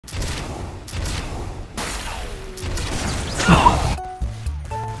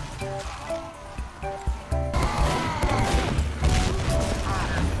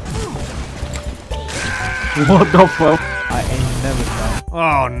What the fuck? I ain't never done.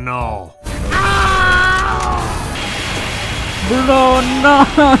 Oh no. Bro, no!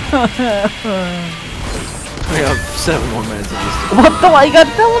 We have 7 more minutes of this. What the? I got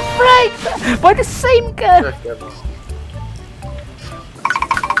double fragged by the same guy!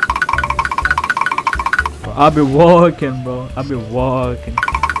 Bro, I'll be walking, bro. I'll be walking.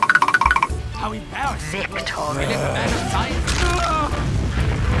 How embarrassing! Victory!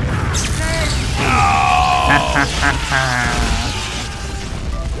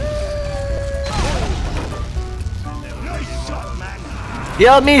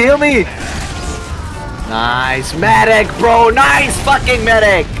 Heal me, heal me! Nice medic, bro! Nice fucking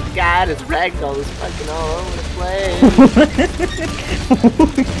medic! God, his ragdoll is fucking all over the place.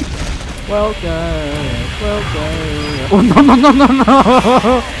 Well done, well done. Oh no no no no no!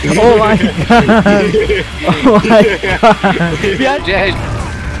 Oh my god! Oh my god! Jay.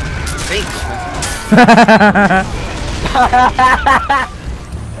 Thanks.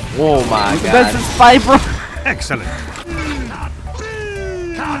 Oh my god! That's his fight, bro. Excellent.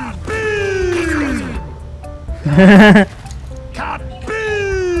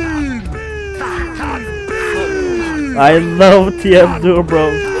 I love TF2, bro.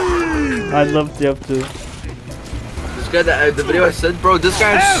 I love TF2. This guy that the video I said, bro, this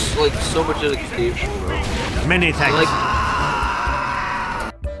guy has like so much education, bro. Many thanks. Like,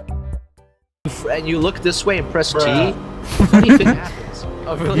 and you look this way and press T. Funny thing happens.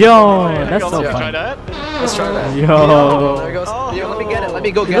 Oh, really? Yo, that's so Let's fun. try that. Let's try that. Yo. There it goes. Yo, let me get it. Let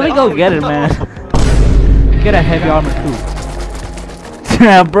me go get it. Let me go get it, man. Get a heavy armor too.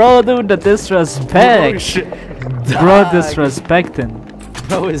 Yeah, bro, dude, the disrespect. Bro, disrespecting.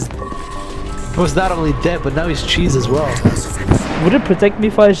 Bro is not only dead, but now he's cheese as well. Would it protect me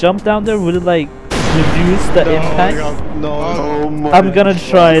if I jump down there? Would it like reduce the impact? No. I'm gonna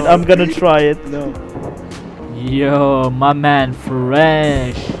try it. I'm gonna try it. No. Yo, my man,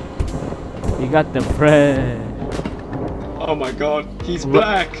 fresh. You got the fresh. Oh my god, he's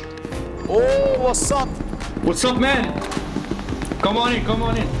black. Oh, what's up? What's up, man? Come on in, come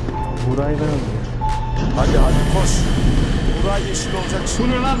on in. Hadi koş. Buray yeşil olacak. Bu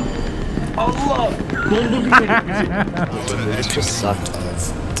ne lan? Allah! Dondu bir This just sucked.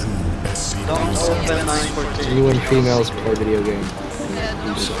 You and females play video games.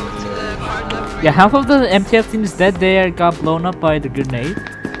 Yeah, half of the MTF team is dead there. Got blown up by the grenade.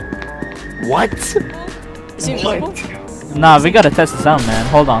 What? Is he invisible? Nah, we gotta test this out, man.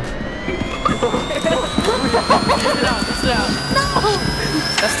 Hold on. Test it out, test it out. No!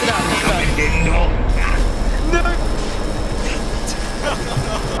 Test it out,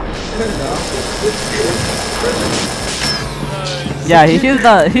 Yeah, he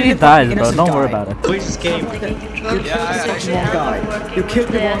dies, bro. Don't worry about it. Please escape. You killed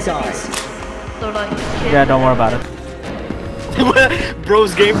the wrong guy. Yeah, don't worry about it.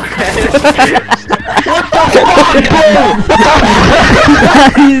 Bro's game crashed.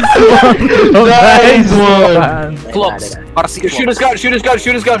 Nice one. Flops. Shoot his gun, shoot his gun,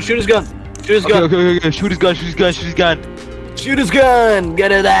 shoot his gun, shoot his gun. Shoot his gun. Okay. Shoot his gun, shoot his gun, shoot his gun. Shoot his gun.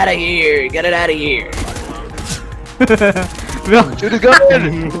 Get it out of here. Get it out of here. Shoot his gun.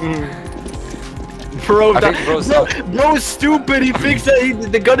 Bro's stupid. He thinks that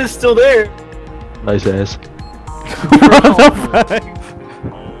the gun is still there. Nice ass. What the fuck?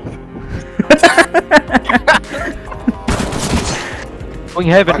 Going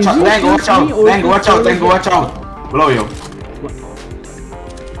heaven. Watch out, Tango, watch out. Below you.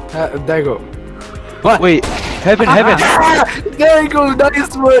 There you go. What? Wait, heaven. There you go.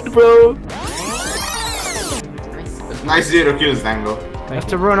 Nice one, bro. Nice 0 kills, Tango. I have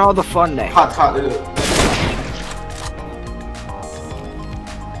to ruin all the fun now. Hot.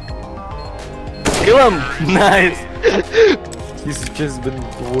 Kill him. Nice. He's just been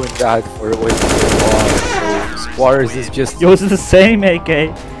doing that for way too long. So Squires is just. Yours is the same, AK.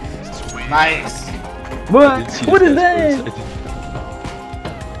 Nice. What? What is that?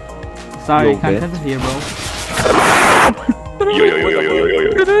 Sorry, Yo, can't man. have it here, bro.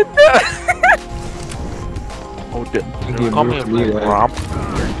 Oh, the Call me a romp.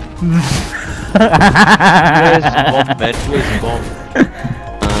 Yes, bomb, man. Yes, bomb.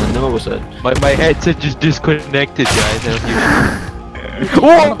 No, what was that? My headset just disconnected, guys.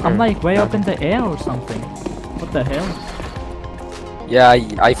 I'm like way up in the air or something. What the hell? Yeah,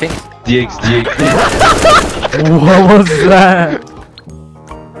 I think. DX. What was that?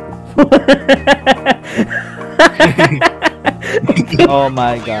 Oh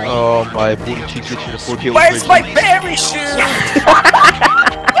my god. Oh my booty cheeks itching to 4K. Where's my parachute?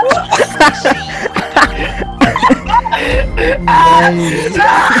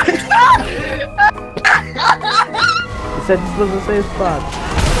 It said this was a safe spot.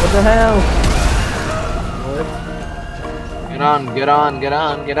 What the hell? Get on, get on, get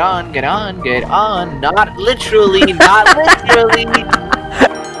on, get on, get on, get on. Not literally, not literally.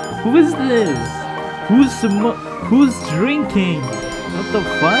 Who is this? Who's drinking? What the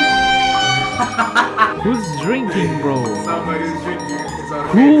fuck? Who's drinking, bro? Somebody's drinking. It's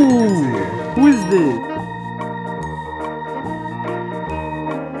Who is this?